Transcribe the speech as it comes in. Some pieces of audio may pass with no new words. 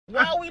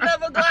Why we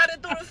never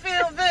glided through the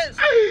field, Vince?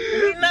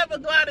 We never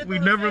glided through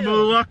the field. We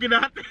never walking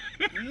out there.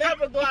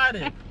 Never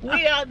glided.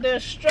 We out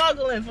there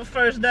struggling for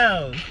first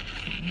downs.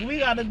 We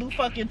gotta do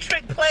fucking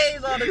trick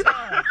plays all the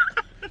time.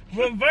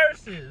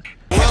 Reverses.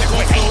 Welcome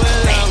to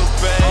Atlanta,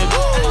 baby.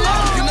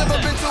 You never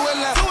been to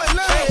Atlanta.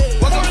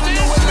 Welcome to New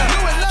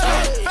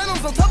Atlanta.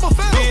 Phantoms on top of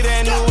Phantoms. Be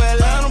that New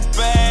Atlanta,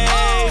 baby.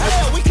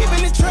 We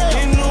keeping it trail.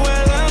 In New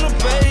Atlanta,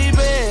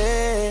 baby.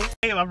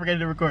 Hey, I'm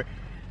forgetting to record.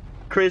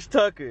 Chris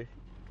Tucker,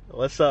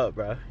 what's up,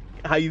 bro?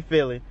 How you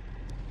feeling?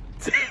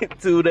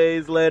 2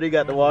 days later, you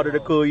got the water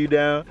to cool you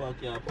down.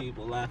 Fuck y'all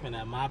people laughing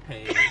at my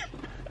page.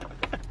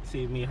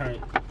 See me hurt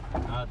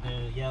out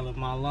there yelling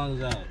my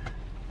lungs out.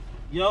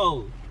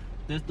 Yo,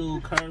 this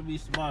dude Kirby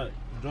Smart,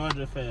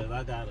 Georgia fans,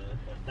 I got a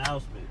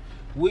announcement.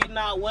 We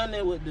not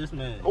winning with this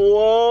man. Whoa.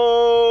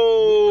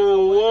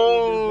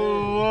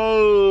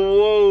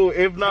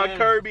 If not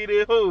parents, Kirby,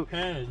 then who?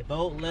 Parents,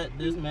 don't let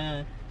this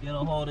man get a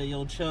hold of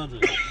your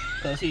children.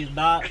 Because he's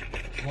not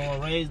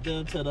going to raise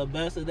them to the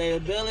best of their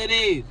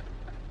abilities.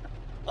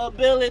 We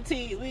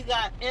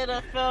got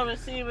NFL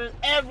receivers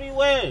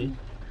everywhere.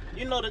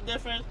 You know the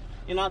difference?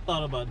 You know, I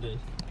thought about this.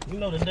 You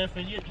know the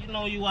difference? You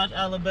know, you watch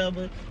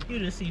Alabama, you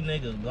just see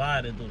niggas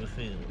gliding through the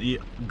field. Yeah,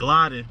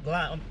 gliding.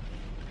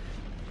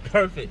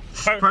 Perfect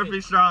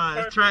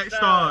strides, track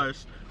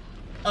stars.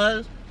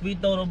 Us, we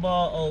throw the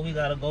ball, oh, we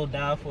gotta go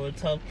down for a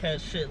tough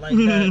catch, shit like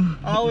that.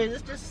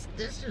 Always, this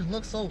just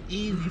looks so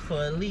easy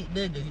for elite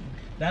niggas.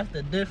 That's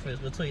the difference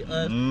between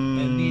us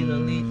and these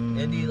elite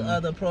and these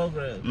other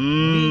programs.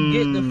 We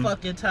get the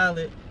fucking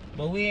talent,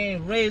 but we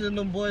ain't raising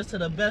them boys to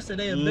the best of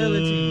their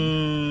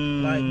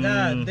ability. Like,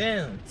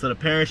 goddamn. So the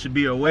parents should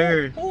be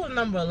aware. Who was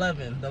number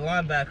 11? The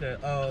linebacker.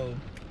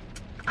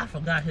 I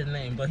forgot his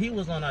name, but he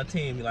was on our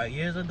team like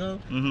years ago.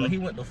 But he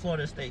went to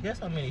Florida State. Guess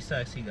how many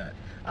sacks he got?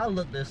 I'll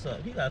look this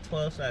up. He got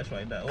 12 sacks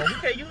right now. Well, we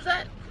can't use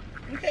that.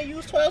 We can't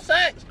use 12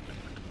 sacks.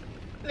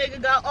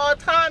 Nigga got all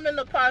time in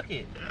the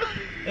pocket,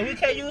 and we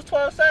can't use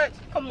 12 sacks.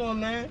 Come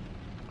on, man.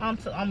 I'm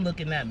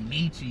looking at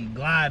Michi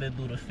gliding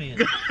through the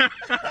field.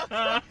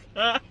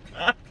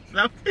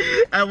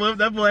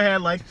 That boy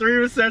had like 3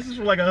 receptions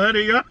for like 100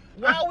 yards.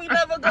 Why we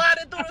never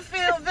glided through the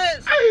field,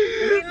 Vince?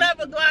 We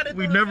never glided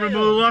through the field. We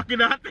never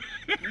walking out there.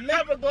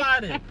 Never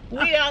glided.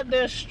 We out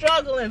there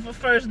struggling for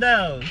first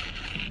downs.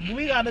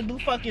 We gotta do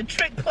fucking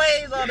trick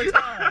plays all the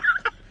time.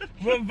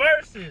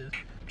 Reverses.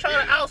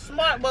 Trying to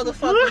outsmart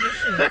motherfuckers and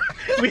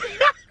shit.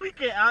 we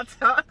can't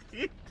out-talk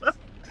people.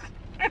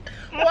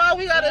 Why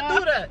we gotta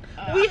do that?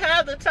 We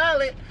have the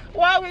talent.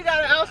 Why we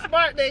gotta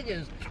outsmart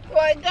niggas?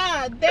 Like,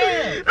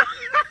 goddamn.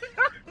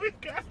 We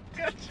got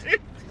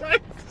shit.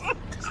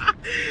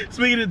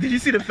 Speaking of, did you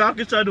see the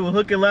Falcons try to do a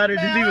hook and ladder?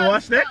 Did you even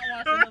watch that?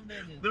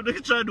 Them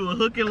niggas trying to do a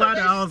hook and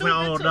ladder. I was like,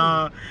 oh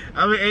nah.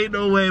 I mean, ain't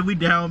no way we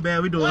down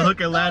bad. We doing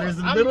hook and ladders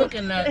in the middle. I'm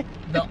looking at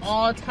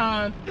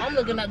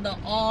the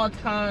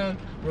all-time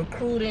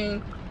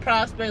recruiting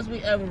prospects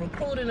we ever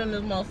recruited in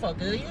this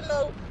motherfucker. You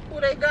know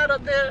who they got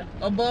up there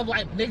above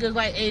like niggas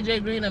like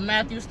AJ Green and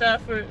Matthew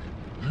Stafford?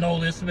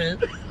 Nolan Smith.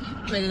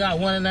 Nigga got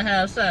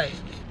 1.5 sacks.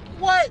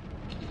 What?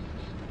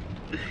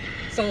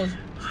 So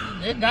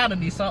it gotta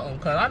be something,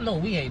 cause I know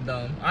we ain't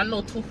dumb. I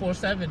know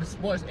 247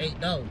 Sports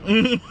ain't dumb.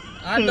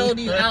 I know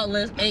these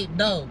outlets ain't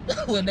dumb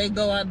when they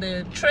go out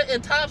there.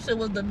 Trenton Thompson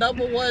was the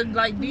 #1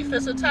 like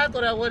defensive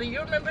tackle that one.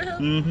 You remember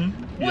him?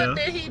 What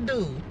did he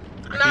do?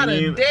 Not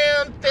a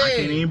damn thing. I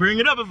can't even bring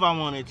it up if I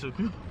wanted to.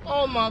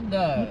 Oh my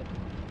god.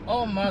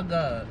 Oh my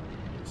god.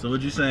 So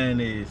what you saying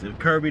is, if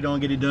Kirby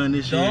don't get it done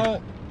this year,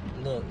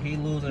 look, he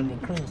losing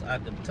recruits.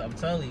 I'm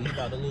telling you, he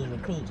about to lose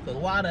recruits. Cause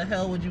why the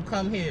hell would you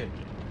come here?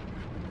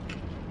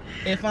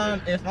 If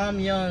I'm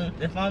young,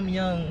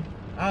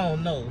 I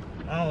don't know,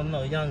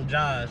 young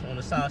Josh on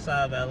the south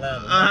side of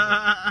Atlanta,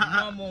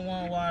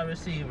 #1 wide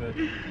receiver.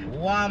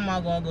 Why am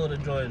I gonna go to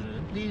Georgia?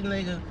 These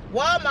niggas.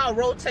 Why am I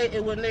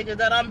rotating with niggas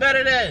that I'm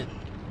better than?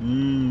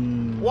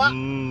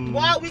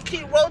 Why we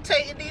keep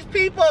rotating these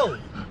people?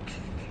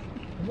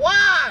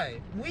 Why?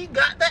 We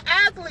got the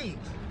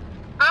athletes.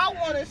 I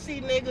want to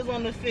see niggas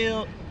on the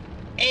field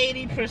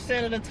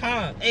 80% of the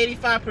time,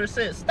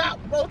 85%. Stop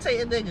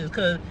rotating niggas,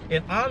 because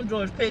if I'm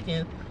George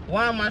Pickens,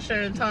 why am I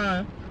sharing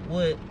time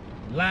with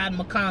Lad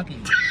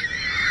McConkey?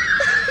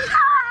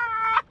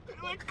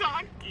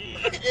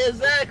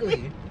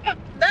 Exactly.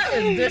 That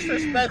is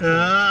disrespectful.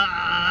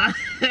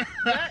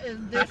 That is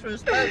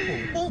disrespectful.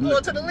 Who's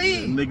going to the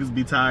league? Niggas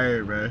be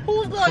tired, bro.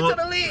 Who's going to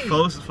the league?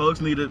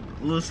 Folks need a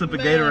little sip of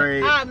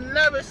Gatorade. I've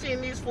never seen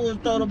these fools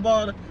throw the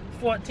ball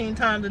 14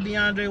 times to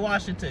DeAndre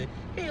Washington.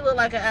 He look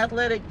like an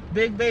athletic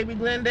big baby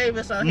Glenn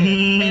Davis out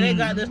here. And they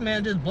got this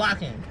man just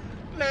blocking.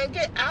 Man,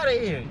 get out of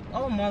here.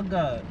 Oh my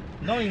God.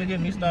 Don't even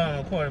get me started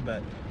on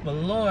quarterback. But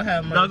Lord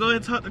have mercy. No, go ahead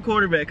and talk to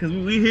quarterback, because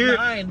we here.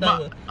 No, I ain't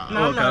done with it. No,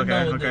 I'm not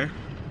done with it.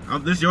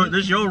 This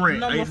your rant.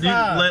 Number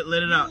 5.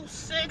 Let it out.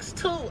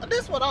 6'2".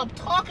 This is what I'm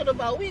talking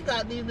about. We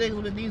got these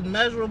niggas with these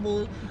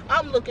measurables.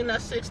 I'm looking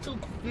at 6'2",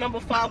 number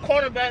 5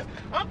 cornerbacks.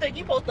 I'm thinking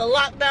you supposed to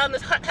lock down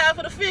this half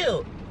of the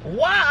field.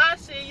 Why I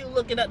see you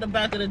looking at the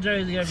back of the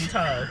jersey every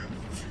time?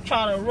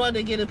 trying to run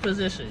and get in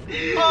position.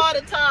 All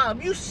the time.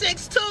 You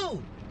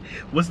 6'2".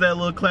 What's that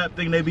little clap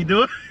thing they be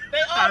doing? They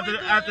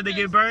after they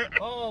get burnt?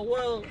 Oh,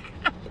 well,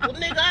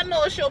 nigga, I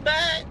know it's your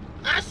bag.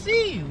 I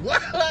see you.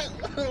 like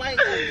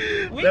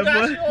we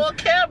got you on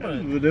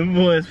camera. Them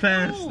boys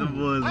fast. Them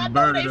boys I is know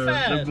burning they them.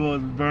 fast. Them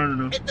boys is burning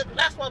them.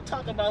 That's what I'm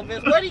talking about,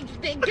 Vince. Where they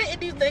getting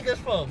these niggas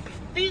from?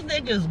 These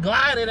niggas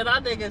gliding and our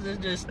niggas is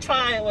just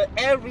trying with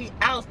every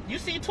ounce. You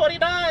see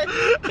 29?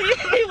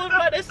 He was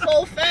running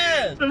so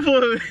fast.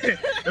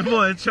 The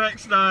boy track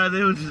star,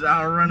 they was just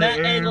outrunning that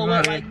everybody. angle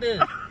went like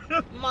this.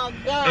 My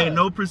God. Ain't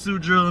no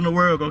pursuit drill in the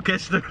world gonna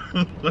catch them.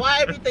 Why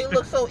everything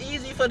looks so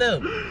easy for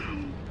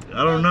them?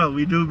 I don't know.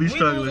 We do be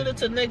struggling. We losing it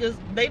to niggas.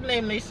 They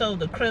name themselves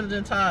the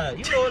Crimson Tide.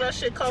 You know where that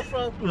shit come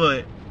from?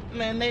 What?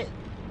 Man,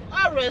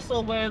 I read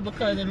somewhere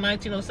because in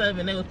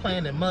 1907 they was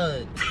playing in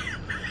mud.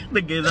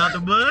 They get out the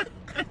mud?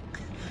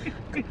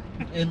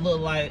 It looked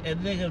like, and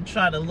nigga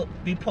tried to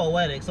be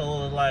poetic, so it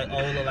was like, oh,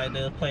 it looked like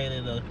they was playing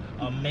in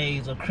a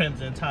maze of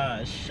Crimson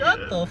Tide.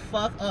 Shut the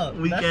fuck up.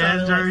 Weak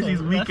ass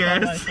jerseys, weak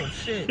ass. Like some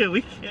shit.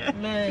 Weak ass.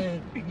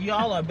 Man,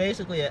 y'all are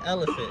basically an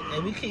elephant,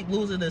 and we keep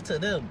losing it to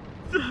them.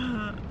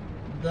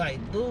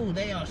 Like, dude,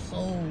 they are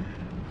so.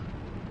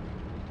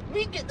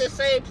 We get the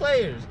same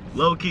players.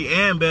 Low key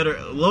and better.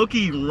 Low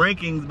key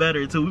rankings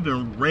better too. We've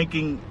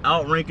been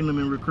outranking them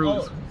in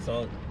recruits. Oh,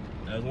 so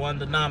there's one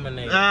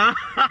denominator.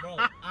 Bro,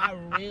 I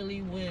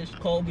really wish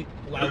Kobe.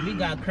 Like, we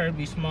got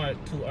Kirby Smart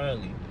too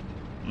early.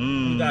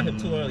 We got him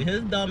too early.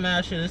 His dumb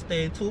ass should have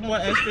stayed 2 more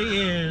extra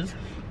years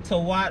to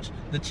watch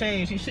the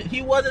change.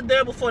 He wasn't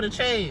there before the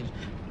change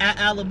at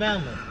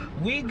Alabama.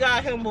 We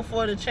got him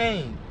before the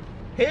change.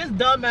 His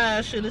dumb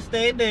ass should have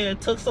stayed there,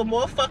 took some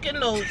more fucking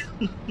notes.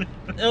 It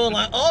was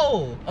like,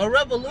 oh, a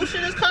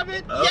revolution is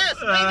coming? Yes,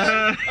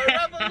 nigga,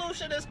 a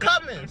revolution is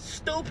coming.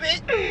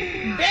 Stupid.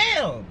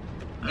 Damn.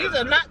 These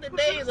are not the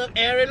days of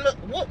Aaron.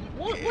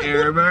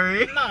 Aaron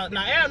Murray? Nah,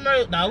 Aaron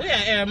Murray. Nah, we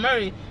had Aaron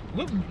Murray.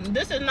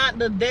 This is not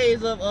the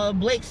days of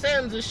Blake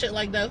Sims and shit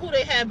like that. Who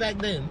they had back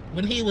then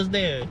when he was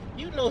there?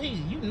 You know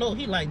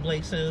he liked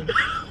Blake Sims.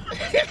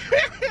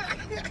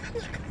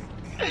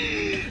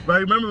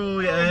 But remember when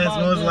we asked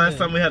when was the last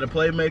time we had a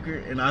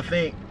playmaker, and I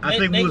think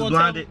we was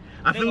blinded.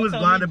 I think we was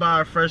blinded by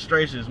our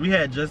frustrations. We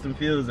had Justin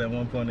Fields at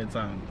one point in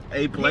time.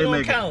 A playmaker.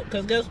 He don't count,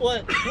 cause guess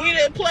what? We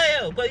didn't play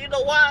him. But you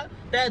know why?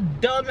 That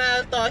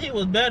dumbass thought he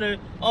was better.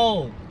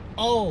 Oh,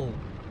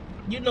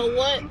 you know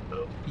what?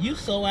 You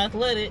so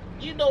athletic.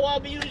 You know why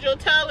we use your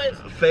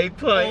talents? Fake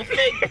punt. Oh,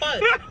 fake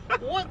punt.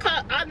 What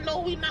kind? I know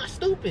we not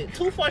stupid.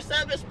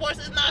 247 Sports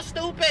is not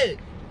stupid.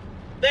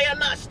 They are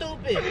not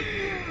stupid.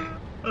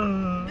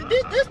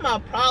 This my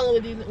problem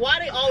with these. Why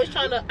they always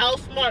trying to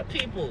outsmart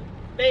people?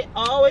 They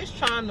always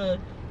trying to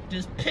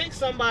just pick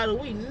somebody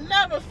we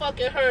never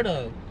fucking heard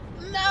of.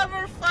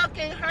 Never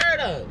fucking heard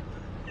of.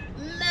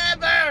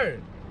 Never.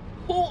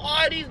 Who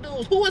are these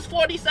dudes? Who is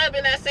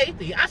 47 at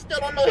safety? I still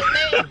don't know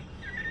his name.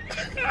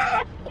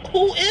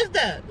 Who is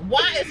that?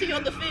 Why is he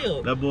on the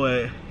field? That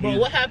boy. Bro,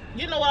 what happened?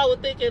 You know what I was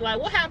thinking? Like,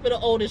 what happened to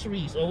Otis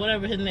Reese or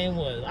whatever his name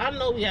was? I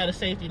know we had a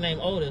safety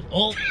named Otis.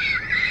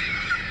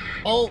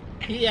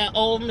 He had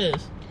Ole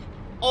Miss.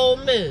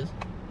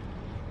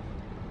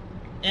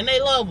 And they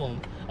love him.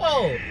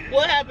 Oh,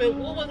 what happened?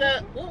 What was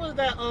that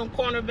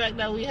cornerback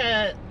that we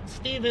had?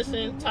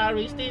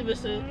 Tyree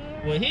Stevenson.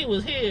 When he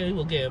was here, he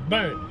was getting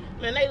burnt.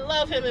 Man, they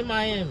love him in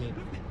Miami.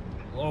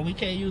 Or we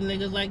can't use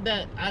niggas like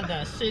that. I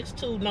got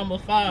 6'2", number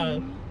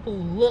 5, who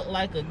look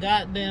like a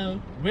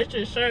goddamn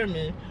Richard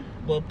Sherman,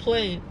 but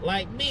play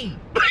like me.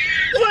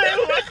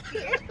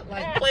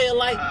 Like playing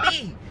like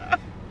me.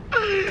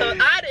 Cause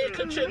I didn't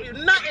contribute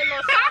nothing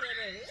on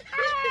Saturday.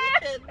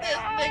 This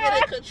nigga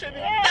didn't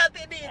contribute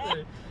nothing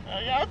either.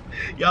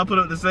 Y'all put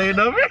up the same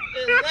number?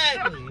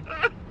 Exactly.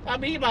 I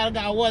mean, he might have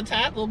got 1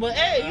 tackle, but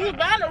hey, you was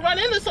bound to run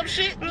into some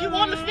shit. You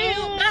on the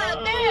field,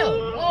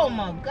 goddamn. Oh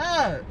my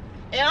God.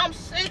 And I'm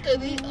sick of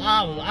these.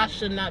 Oh, I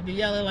should not be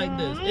yelling like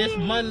this. It's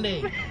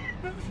Monday.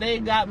 They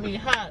got me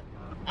hot.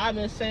 I've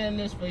been saying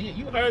this for you.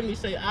 You heard me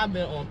say I've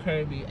been on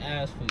Kirby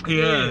ass for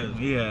years.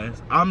 Yeah.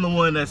 I'm the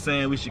one that's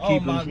saying we should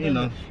keep him, you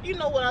know. You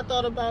know what I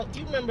thought about?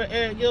 You remember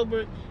Eric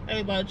Gilbert?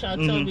 Everybody try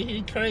to tell me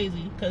he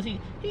crazy. Because he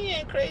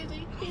ain't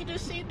crazy. He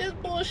just see this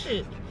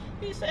bullshit.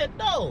 He said,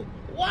 no.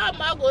 Why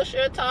am I going to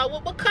share time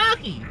with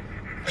McConkey?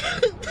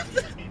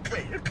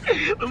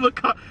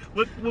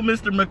 What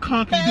Mr.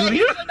 McConkey do? He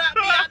should not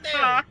be out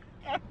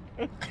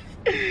there.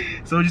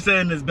 So what you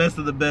saying is best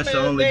of the best should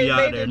only be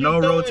out there. No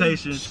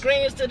rotation.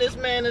 Screens to this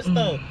man and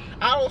stuff.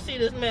 I don't see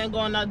this man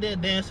going out there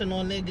dancing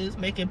on niggas,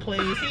 making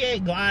plays. He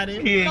ain't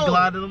gliding. He ain't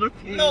gliding on the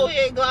field. No, he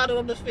ain't gliding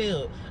on the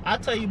field. I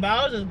tell you,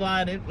 Bowers is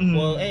gliding.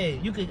 Well, hey,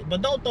 you could,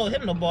 but don't throw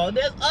him the ball.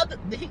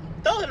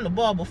 Throw him the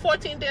ball, but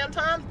 14 damn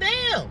times.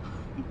 Damn.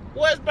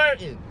 Where's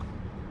Burton?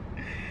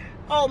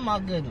 Oh my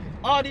goodness.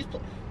 All these.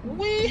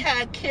 We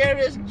had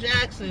Karis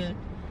Jackson.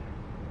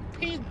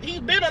 He's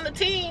been on the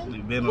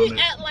team. We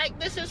act like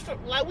this is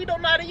like we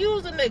don't know how to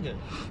use a nigga.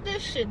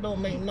 This shit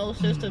don't make no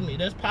sense to me.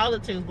 There's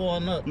politics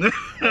going up. There's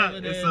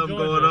something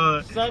going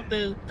on.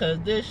 Something, cause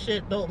this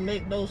shit don't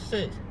make no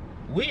sense.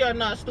 We are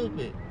not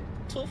stupid.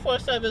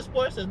 247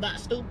 Sports is not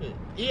stupid.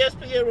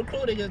 ESPN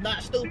recruiting is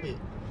not stupid.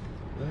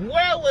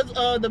 Where was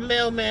the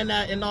mailman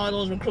at in all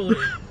those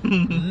recruiting?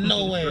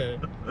 Nowhere.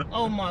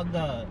 Oh my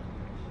God.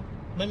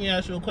 Let me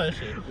ask you a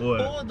question.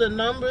 What? Who was the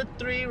number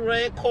 3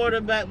 ranked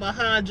quarterback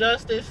behind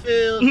Justin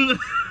Fields and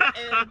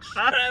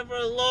Trevor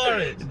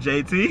Lawrence?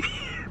 JT.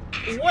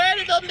 Where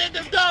did those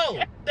niggas go?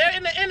 They're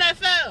in the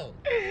NFL.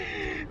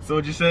 So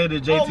what you saying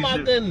that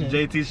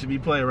JT should be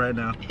playing right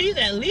now? He's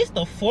at least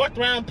a 4th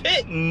round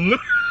pick.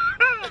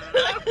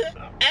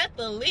 At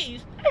the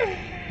least.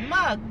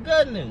 My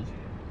goodness.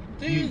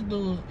 These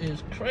dudes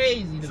is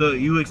crazy. So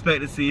you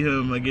expect to see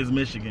him against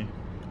Michigan?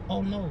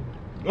 Oh no.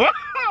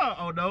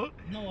 Oh no?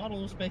 No, I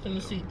don't expect him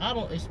to see. I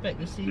don't expect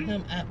to see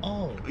him at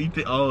all.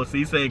 So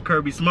you saying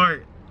Kirby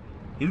Smart?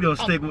 He's gonna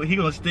stick with. He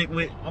gonna stick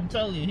with. I'm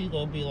telling you, he's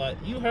gonna be like.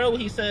 You heard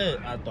what he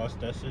said. I thought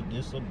that shit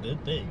did some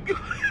good things.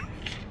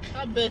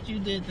 I bet you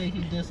did think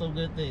he did some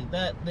good things.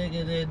 That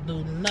nigga didn't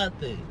do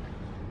nothing.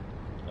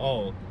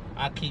 Oh,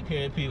 I keep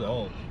hearing people.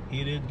 Oh,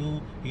 he didn't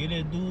lose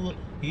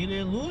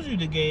you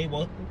the game.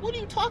 Well, what are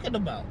you talking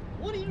about?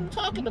 What are you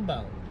talking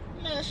about?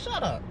 Man,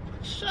 shut up.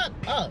 Shut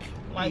up.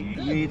 Like,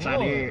 good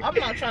Lord. I'm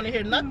not trying to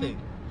hear nothing.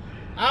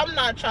 I'm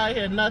not trying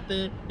to hear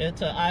nothing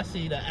until I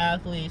see the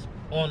athletes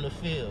on the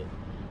field.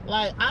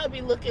 Like, I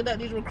be looking at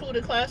these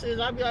recruiting classes,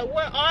 I be like,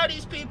 where are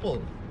these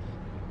people?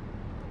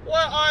 Where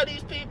are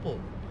these people?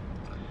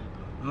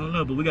 I don't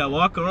know, but we got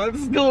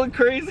walk-ons going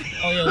crazy.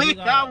 Oh yeah, we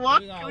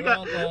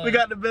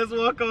got the best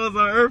walk-ons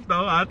on earth,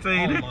 though. I'll tell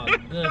you that. Oh my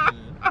goodness.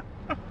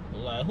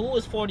 Like, who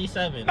is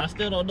 47? I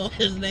still don't know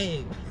his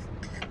name.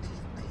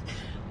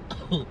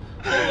 Who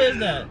is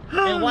that?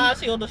 And why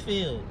is he on the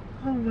field?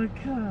 Oh my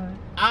God.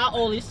 I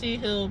only see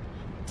him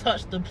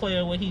touch the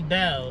player when he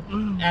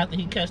down after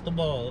he catch the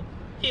ball.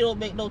 He don't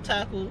make no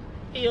tackle.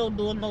 He don't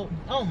do no.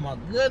 Oh my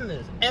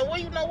goodness. And well,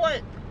 you know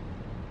what?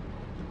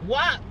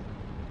 Why?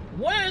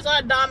 Where is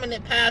our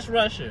dominant pass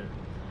rusher?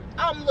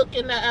 I'm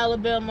looking at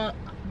Alabama.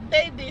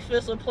 They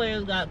defensive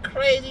players got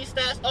crazy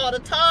stats all the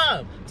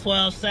time.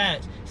 12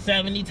 sacks,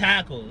 70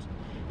 tackles.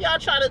 Y'all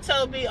trying to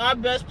tell me our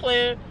best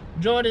player,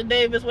 Jordan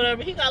Davis,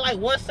 whatever, he got like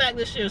 1 sack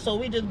this year, so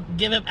we just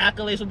give him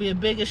accolades for being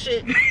big as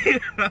shit?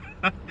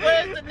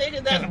 Where's the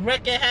niggas that's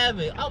wrecking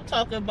havoc? I'm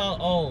talking about,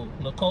 oh,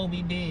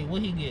 Lacobe D,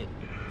 what he get?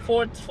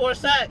 4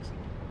 sacks,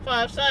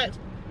 5 sacks,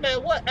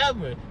 man,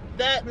 whatever.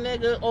 That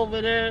nigga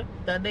over there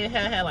that they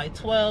had like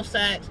 12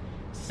 sacks,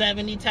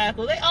 70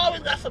 tackles. They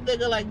always got some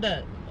nigga like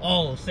that.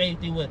 Oh,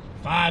 safety with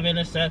 5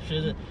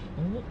 interceptions.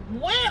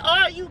 Where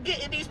are you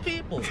getting these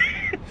people?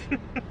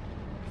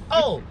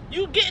 Oh,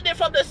 you getting it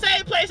from the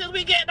same places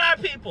we getting our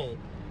people.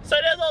 So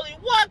there's only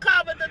one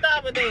common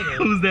denominator.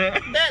 Who's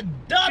that? That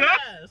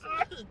dumbass.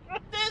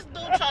 This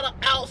dude trying to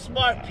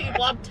outsmart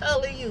people. I'm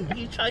telling you,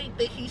 he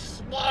think he's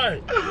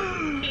smart.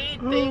 He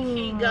think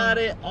he got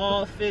it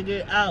all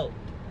figured out.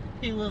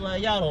 He was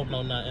like, y'all don't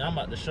know nothing. I'm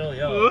about to show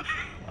y'all.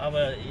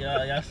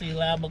 Y'all see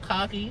Lab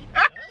McConkey?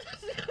 I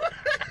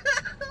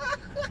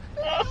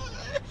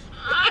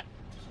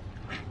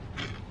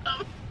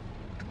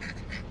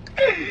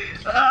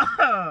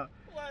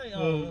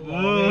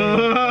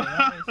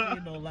ain't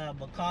seen no Lab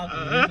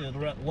McConkey. This is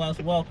Wes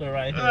Welker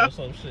right here or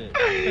some shit.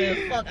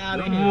 Man, fuck out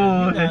of here.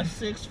 You got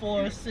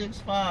 6'4",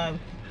 6'5".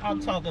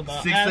 I'm talking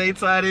about 6'8"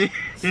 tight end.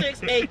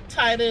 6'8"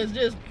 tight ends.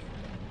 Just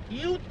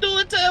you do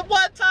it to him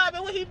one time,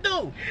 and what he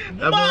do?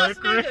 Boss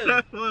nigga.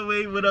 That's one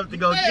way he went up to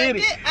go get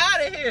it. Get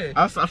out of here.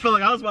 I feel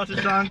like I was watching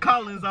John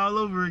Collins all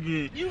over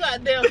again. You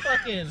got damn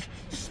fucking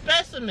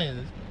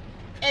specimens,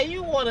 and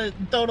you want to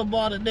throw the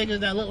ball to niggas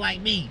that look like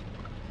me.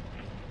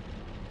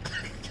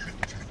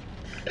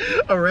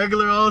 A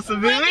regular old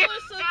civilian?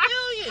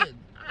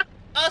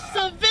 A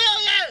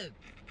civilian!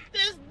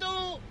 This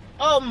dude,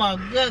 oh my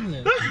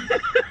goodness.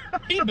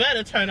 He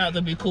better turn out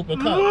to be Cooper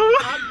Kupp.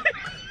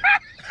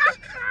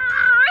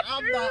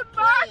 I'm not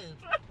playing.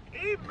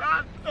 He's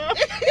not.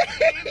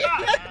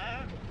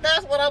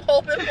 That's what I'm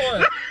hoping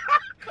for.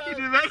 Cause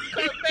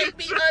make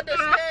me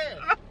understand.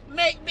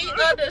 Make me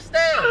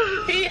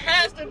understand. He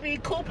has to be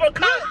Cooper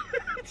Kupp.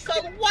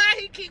 Cause why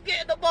he keep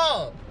getting the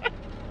ball?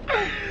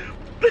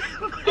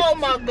 Oh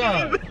my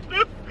God.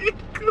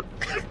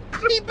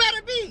 He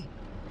better be.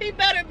 He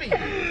better be.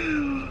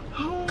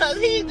 Cause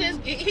they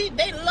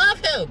love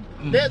him.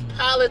 There's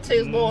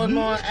politics going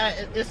on.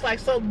 It's like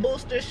some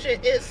booster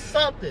shit. It's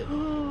something.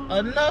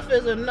 Enough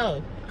is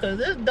enough. Cause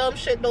this dumb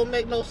shit don't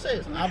make no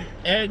sense.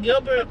 Eric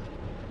Gilbert,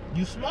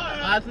 you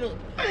smart.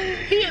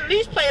 He at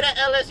least played at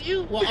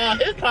LSU. Well,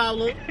 his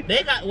problem,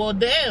 they got, well,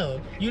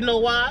 damn. You know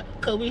why?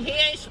 Cause he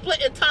ain't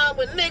splitting time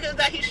with niggas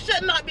that he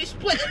should not be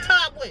splitting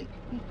time with.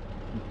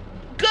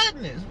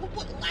 Goodness.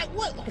 Like,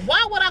 what?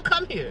 Why would I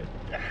come here?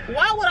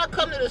 Why would I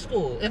come to this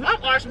school? If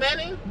I'm Arch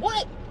Manning,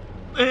 what?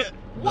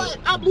 What?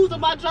 I'm losing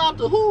my job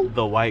to who?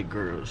 The white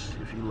girls.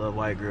 If you love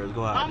white girls,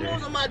 go out there. I'm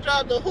losing my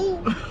job to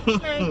who?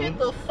 Man, get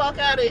the fuck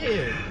out of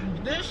here.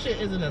 This shit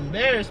is an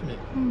embarrassment.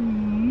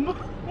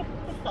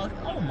 Fuck,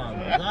 oh my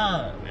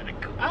God.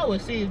 I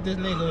would see if this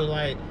nigga was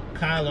like,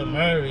 Kyler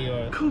Murray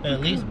or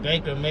at least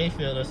Baker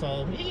Mayfield or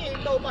something. He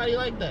ain't nobody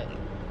like that.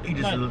 He's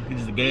just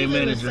a game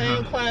manager. He's in the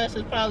same class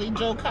as probably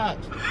Joe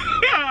Cox.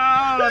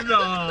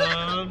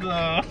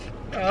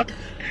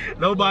 No.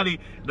 Nobody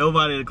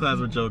in the class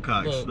with Joe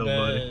Cox. Look,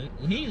 nobody.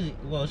 Man, he's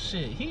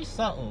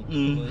something.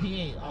 But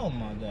he ain't. Oh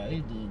my God,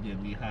 these dudes get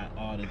me hot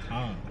all the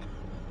time.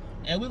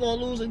 And we're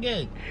gonna lose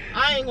again.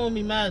 I ain't gonna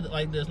be mad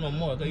like this no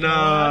more. No,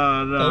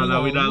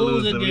 we're not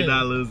losing. We're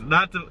not losing.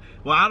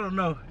 Well, I don't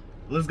know.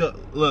 Let's go.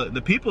 Look,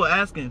 the people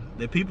asking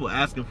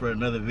for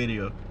another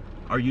video.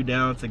 Are you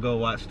down to go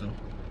watch them?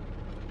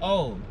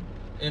 Oh,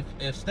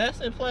 if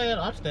Stetson playing,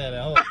 I'm staying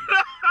at home.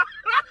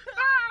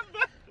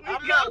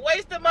 I'm not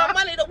wasting my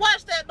money to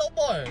watch that no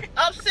more.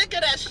 I'm sick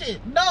of that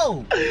shit.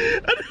 No.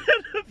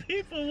 The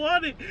people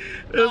want it.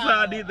 That's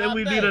how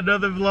we need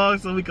another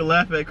vlog so we can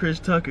laugh at Chris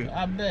Tucker.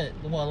 I bet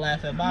they want to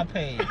laugh at my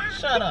page.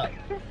 Shut up.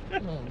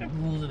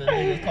 Losing the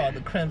niggas called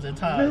the Crimson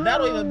Tide. That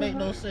don't even make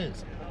no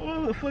sense.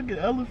 Oh, the fucking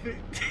elephant.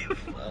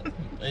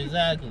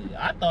 Exactly.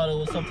 I thought it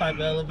was some type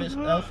of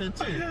elephant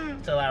too,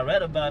 until I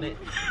read about it.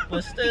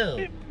 But still,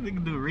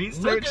 nigga do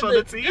research on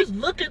the team. Just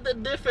look at the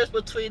difference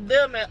between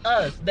them and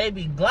us. They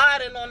be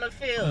gliding on the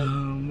field. Oh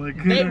my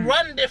God. They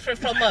run different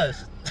from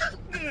us.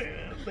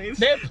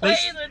 Their plays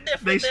are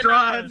different. They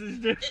strides is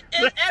different.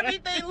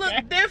 Everything look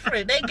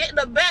different. They get in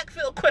the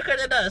backfield quicker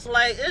than us.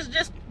 Like it's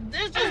just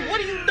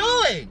what are you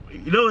doing?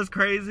 You know what's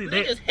crazy?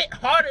 They just hit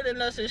harder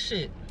than us and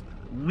shit.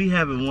 We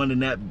haven't won in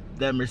that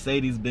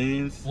Mercedes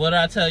Benz. What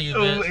I tell you,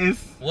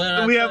 Vince?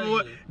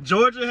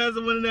 Georgia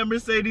hasn't won in that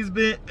Mercedes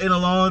Benz in a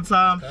long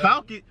time. Okay.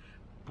 Falcon,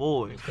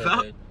 boy,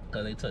 because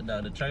they took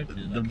down the churches.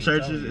 The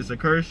churches, it's a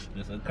curse.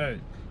 It's a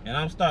curse, and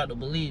I'm starting to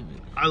believe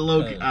it. I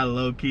low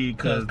key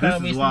because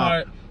this is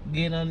wild.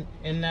 Get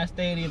in that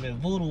stadium and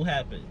voodoo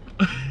happened.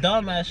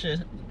 Dumbass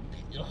shit.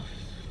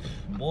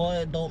 Boy,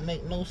 it don't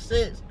make no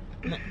sense.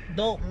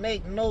 Don't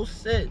make no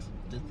sense.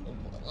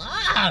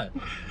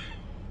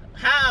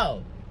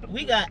 How?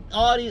 We got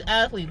all these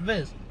athletes,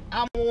 Vince.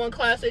 I'm in one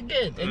class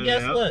again. And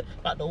guess what?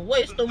 About to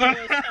waste the boys'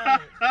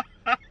 talent.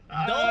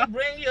 Don't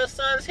bring your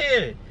sons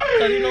here.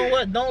 Because you know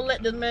what? Don't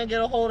let this man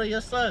get a hold of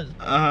your sons.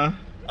 A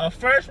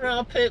first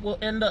round pick will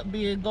end up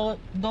being going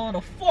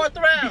to fourth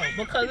round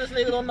because this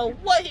nigga don't know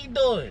what he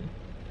doing.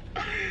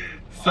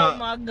 So, oh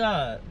my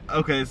God.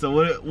 Okay, so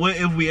what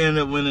if we end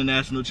up winning a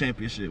national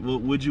championship?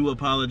 Would you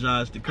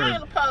apologize to Kurt? I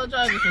ain't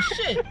apologizing for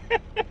shit.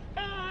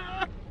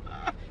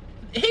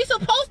 He's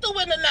supposed to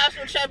win the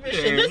national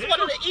championship. Yeah. This is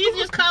one of the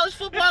easiest college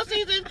football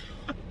seasons.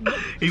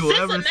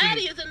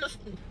 Cincinnati is in the...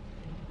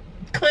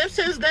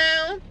 Clemson's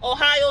down.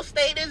 Ohio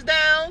State is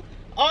down.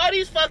 All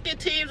these fucking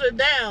teams are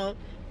down.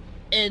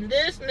 And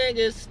this nigga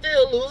is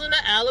still losing to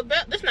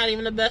Alabama. This not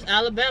even the best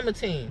Alabama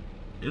team.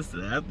 It's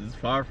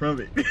far from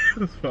it.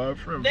 It's far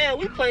from it. Damn,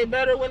 we played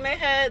better when they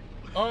had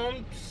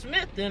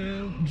Smith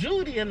and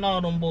Judy and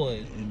all them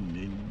boys.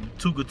 And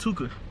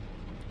Tuka.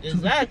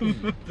 Exactly.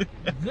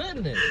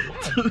 Goodness.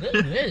 My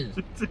goodness.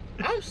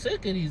 I'm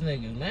sick of these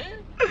niggas,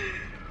 man.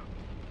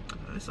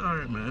 It's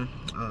alright, man.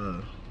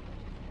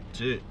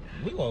 Shit.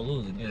 We gonna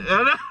lose again.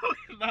 We're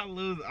not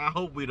losing. I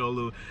hope we don't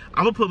lose.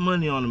 I'm gonna put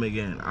money on them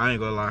again. I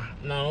ain't gonna lie.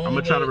 I'm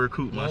gonna try to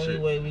recoup my shit. The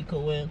only way we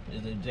could win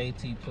is if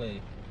JT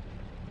play.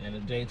 And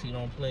if JT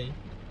don't play.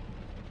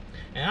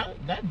 And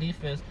that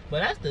defense, but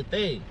that's the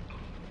thing.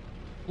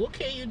 What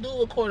can you do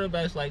with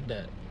quarterbacks like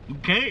that? You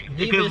can't.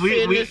 We've been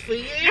seeing this for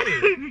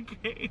years. You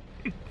can't.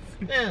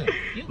 Man,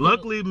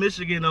 luckily,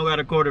 Michigan don't got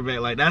a quarterback.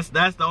 Like that's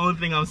the only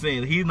thing I'm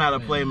saying. He's not a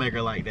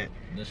playmaker like that.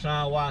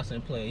 Deshaun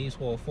Watson play, he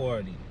scored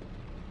 40.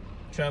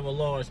 Trevor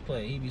Lawrence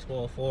play, he be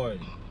scored 40.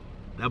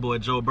 That boy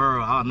Joe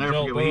Burrow, I'll never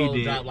forget what he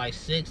did. Dropped like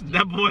 60.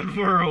 That boy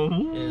Burrow.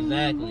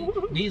 Exactly.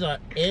 These are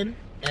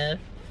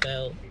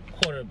NFL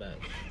quarterbacks.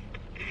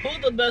 Who's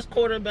the best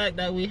quarterback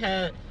that we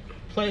had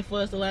play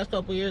for us the last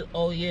couple years?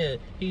 Oh yeah,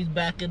 he's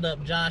backing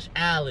up Josh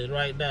Allen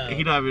right now.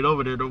 He not even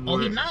over there no more.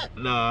 Oh, he not?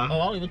 Nah.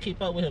 Oh, I don't even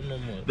keep up with him no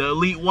more. The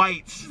elite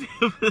whites.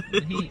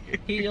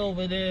 he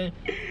over there.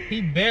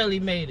 He barely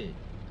made it,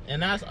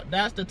 and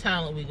that's the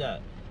talent we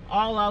got.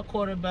 All our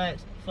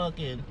quarterbacks,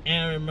 fucking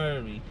Aaron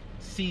Murray,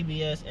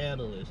 CBS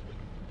analyst,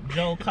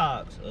 Joe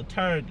Cox,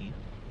 attorney.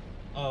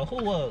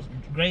 Who else?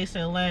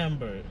 Grayson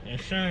Lambert,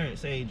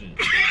 insurance agent.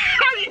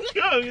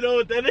 You know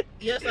what that is?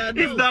 Yes, I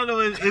do. He's not know.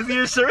 Is he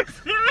insurance?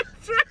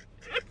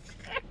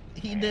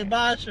 He did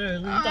my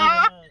insurance. What you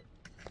talking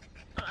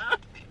about?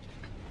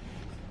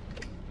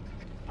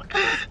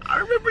 I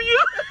remember you.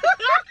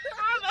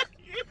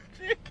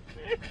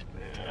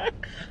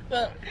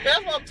 But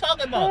that's what I'm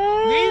talking about.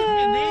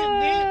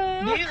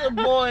 These are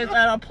boys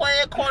that are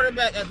playing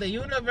quarterback at the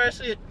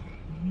university.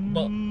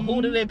 But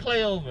who do they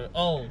play over?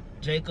 Oh,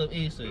 Jacob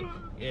Eason.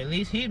 At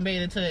least he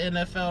made it to the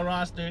NFL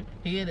roster.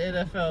 He in the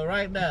NFL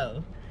right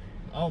now.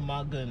 Oh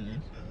my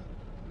goodness.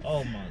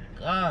 Oh my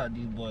God,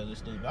 these boys are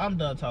stupid. I'm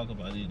done talking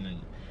about these niggas.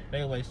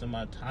 They wasting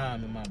my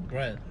time and my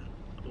breath.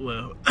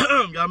 Well,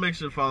 y'all make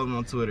sure to follow me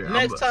on Twitter.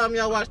 Next time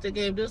y'all watch the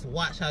game, just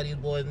watch how these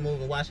boys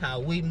move and watch how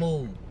we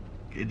move.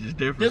 It's just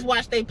different. Just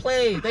watch they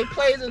plays. They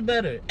plays is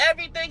better.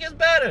 Everything is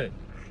better.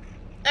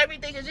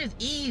 everything is just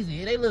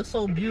easy. They look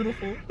so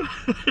beautiful.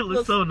 It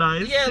looks so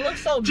nice. Yeah, it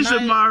looks so just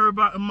nice.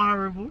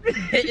 admirable.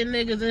 Hitting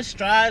niggas in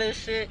stride and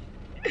shit.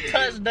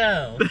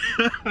 Touchdown.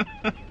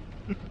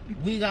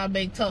 We gotta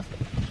make tougher.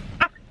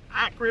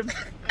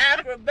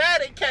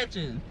 Acrobatic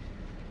catches.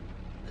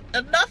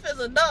 Enough is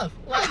enough.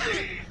 Like,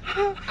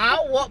 I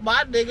want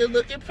my niggas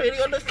looking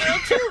pretty on the field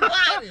too.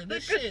 Lining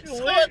this shit.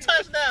 Score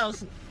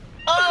touchdowns.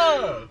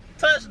 Oh,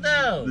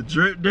 touchdown. The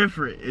drip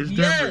different. It's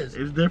different.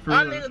 It's different.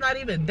 Our niggas not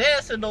even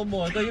dancing no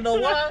more. Cause you know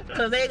why?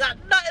 Cause they ain't got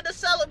nothing to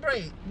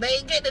celebrate. They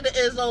ain't getting in the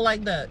end zone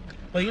like that.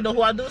 But you know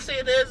who I do see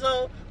in the end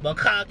zone?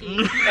 McConkey.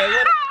 And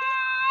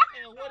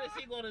what is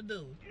he gonna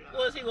do?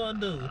 What is he gonna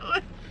do?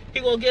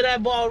 He gonna get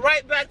that ball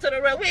right back to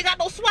the red. We ain't got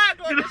no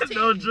swagger on this team.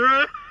 No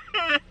drip.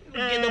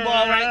 Get the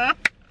ball right.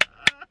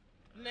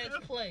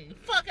 Next play.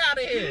 Fuck out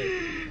of here.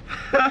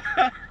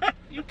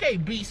 You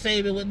can't beat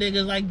Saban with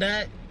niggas like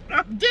that.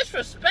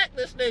 Disrespect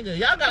this nigga.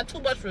 Y'all got too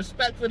much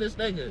respect for this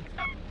nigga.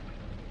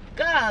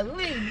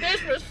 Golly,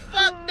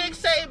 disrespect Nick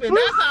Saban.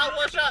 That's how I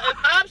want y'all. If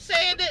I'm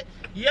saying it,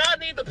 y'all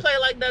need to play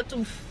like that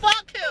too.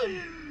 Fuck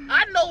him.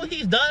 I know what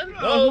he's done.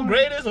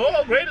 Greatest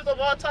of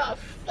all time.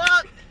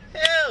 Fuck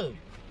him.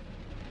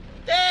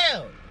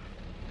 Damn.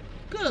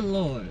 Good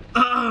Lord.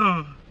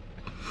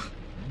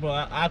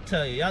 Bro, I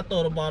tell you, y'all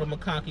throw the ball to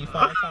McConkey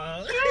 5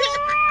 times.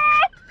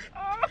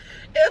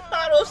 If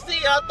I don't see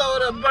y'all throw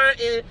to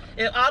Burton,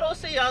 if I don't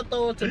see y'all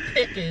throw it to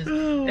Pickens,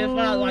 if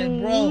I like,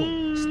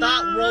 bro,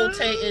 stop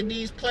rotating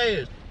these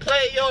players.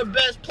 Play your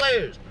best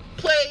players.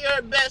 Play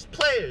your best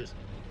players.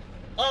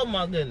 Oh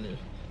my goodness.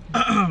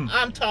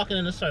 I'm talking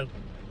in a circle.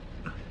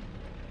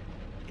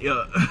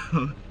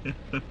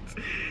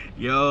 Yo,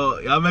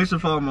 y'all make sure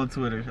to follow him on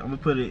Twitter. I'm gonna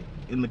put it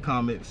in the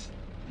comments.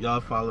 Y'all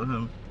follow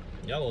him.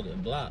 Y'all will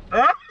get blocked.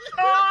 They're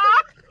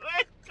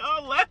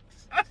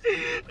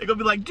gonna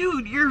be like,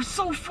 dude, you're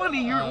so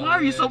funny. Why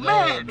are you so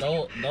mad?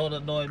 Don't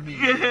annoy me.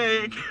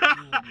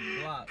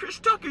 Chris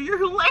Tucker, you're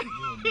hilarious.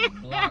 You'll be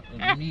blocked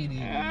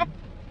immediately.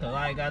 Cause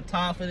I ain't got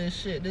time for this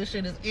shit. This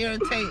shit is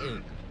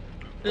irritating.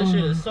 This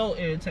shit is so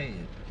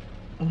irritating.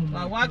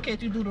 Like, why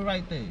can't you do the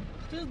right thing?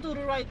 Just do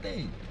the right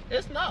thing.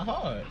 It's not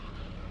hard.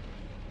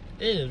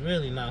 It is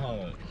really not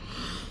hard.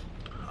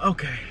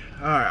 Okay.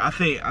 Alright,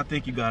 I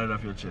think you got it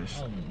off your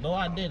chest. No,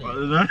 I didn't.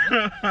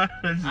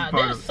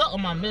 There's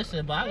something I'm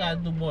missing, but I gotta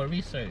do more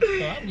research.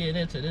 So I'm getting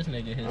into this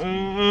nigga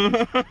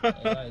history.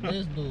 Like,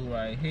 this dude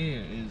right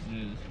here is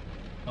just,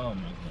 oh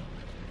my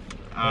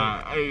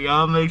god. Hey,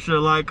 y'all make sure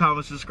to like,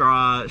 comment,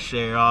 subscribe,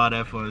 share, all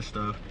that fun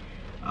stuff.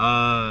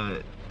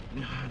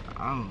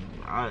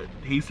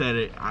 He said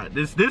it.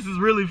 This is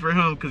really for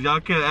him, because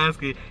y'all kept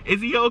asking, is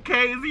he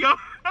okay? Is he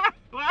alright?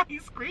 Why he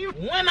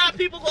screaming? When are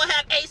people gonna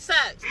have 8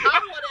 sacks? I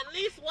want at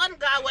least one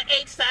guy with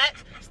 8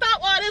 sacks. Stop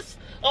all this.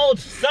 Oh,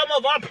 some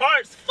of our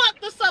parts.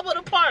 Fuck the sum of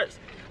the parts.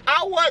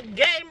 I want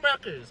game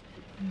records.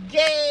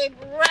 Game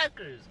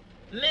records.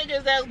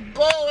 Niggas that's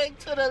going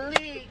to the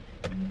league.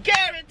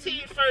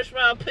 Guaranteed first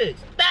round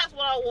picks. That's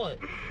what I want.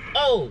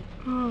 Oh,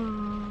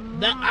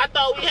 I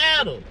thought we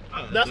had them.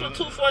 That's what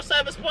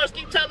 247 Sports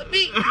keep telling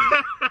me.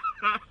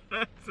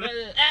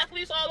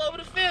 Athletes all over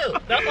the field.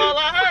 That's all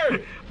I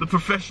heard. The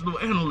professional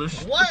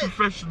analysts. What? The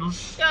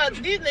professionals. God,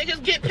 these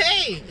niggas get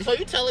paid. So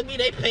you telling me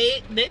they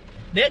paid?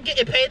 They're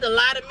getting paid to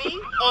lie to me?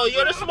 Oh,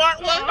 you're the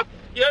smart one?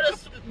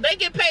 They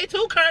get paid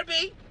too,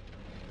 Kirby.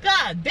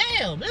 God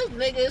damn, this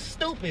nigga is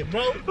stupid,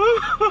 bro.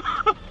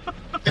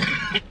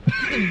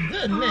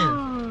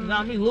 Goodness.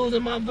 Got me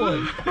losing my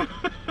voice. But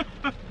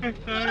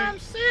I'm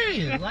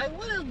serious. Like,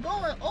 what is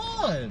going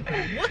on?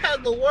 What has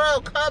the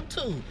world come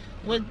to?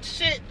 When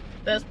shit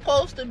that's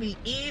supposed to be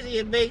easy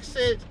and make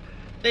sense,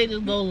 they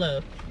just go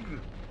left.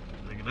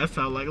 Nigga, that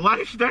sound like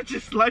life. That's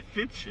just life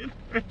fiction.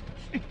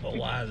 But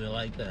why is it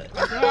like that?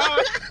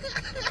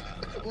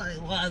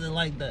 Like, why is it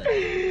like that?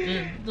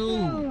 Just, dude.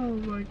 Oh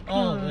my god.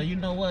 Oh, well, you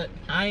know what?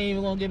 I ain't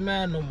even gonna get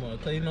mad no more.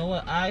 Cause you know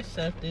what? I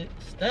accept it.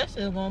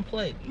 Stetson's gonna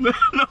play. No.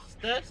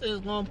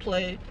 Stetson's gonna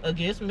play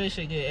against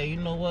Michigan. And you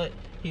know what?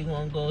 He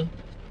gonna go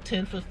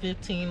 10 for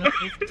 15 or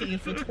 15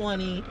 for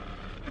 20.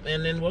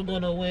 And then we're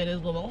gonna win.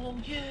 It's gonna be, oh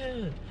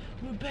yeah,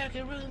 we're back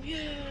in rhythm.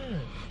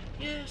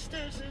 Yeah,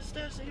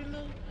 Stetson, you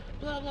know,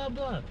 blah blah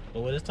blah.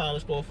 But when it's time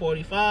to score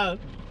 45,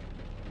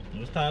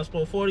 it's time to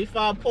score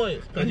 45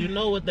 points. Cause you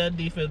know what that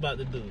defense about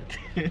to do.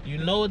 You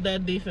know what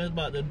that defense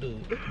about to do.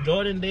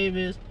 Jordan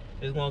Davis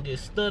is gonna get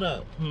stood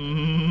up.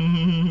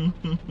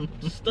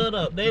 Stood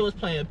up. They was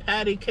playing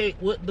patty cake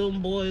with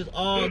them boys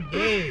all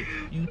day.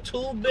 You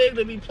too big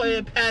to be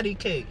playing patty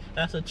cake.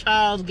 That's a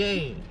child's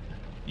game.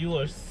 You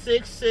are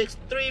 6'6",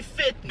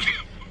 350.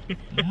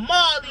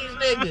 Maul these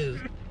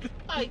niggas.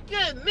 My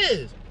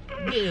goodness.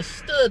 Getting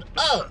stood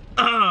up.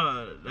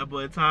 That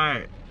boy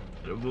tired.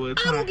 That boy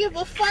tired. I don't give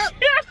a fuck.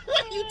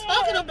 What are you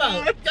talking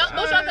about?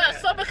 Y'all got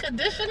summer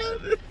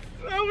conditioning?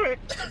 Like,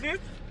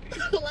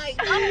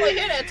 I don't want to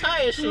hear that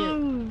tire shit.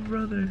 Oh,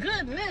 brother.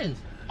 Goodness.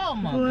 Oh,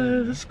 my boy,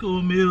 goodness. The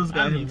school meals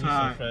got him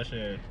tired. Fresh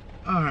air.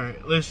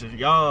 Alright, listen.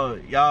 Y'all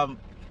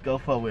go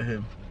fuck with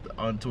him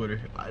on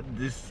Twitter.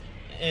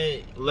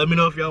 Hey, let me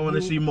know if y'all want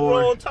to see more.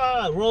 Roll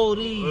Tide, roll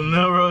these.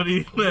 No, roll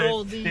these.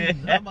 Roll these.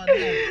 How about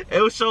that?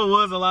 It sure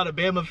was a lot of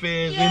Bama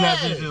fans.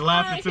 Yes, just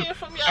laughing too. Hear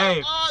from y'all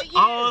hey,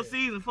 all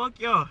season, fuck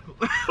y'all.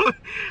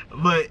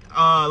 But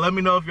let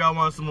me know if y'all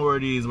want some more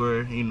of these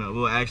where, you know,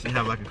 we'll actually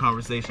have like a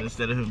conversation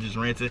instead of him just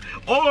ranting.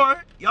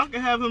 Or y'all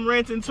can have him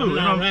ranting too. I'm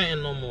not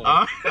ranting no more.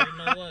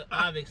 You know what?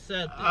 I've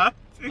accepted.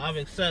 I've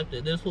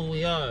accepted. This is who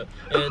we are.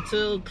 And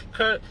until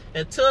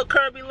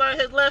Kirby learn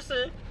his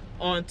lesson,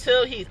 or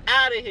until he's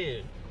out of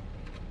here,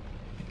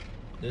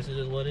 this is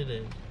just what it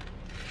is.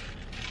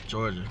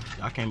 Georgia,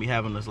 y'all can't be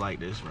having us like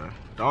this, bro.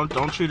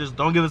 Don't treat us.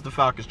 Don't give us the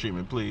Falcons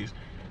treatment, please.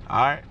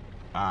 All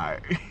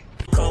right.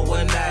 Come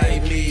one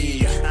night,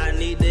 me. I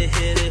need to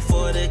hit it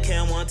for the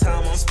cam one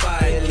time on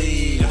Spike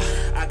Lee.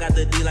 I got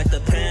the D like the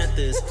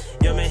Panthers.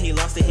 Yo, man, he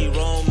lost it, he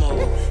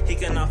Romo. He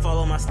cannot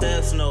follow my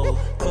steps, no.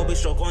 Kobe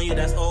stroke on you,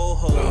 that's old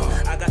ho.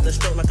 I got the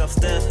stroke like I'm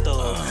Steph,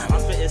 though. I'm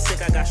spitting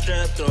sick, I got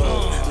strep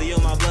throat. Leo,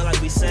 my blood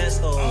like we says,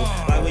 oh.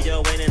 Why we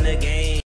all winning the game?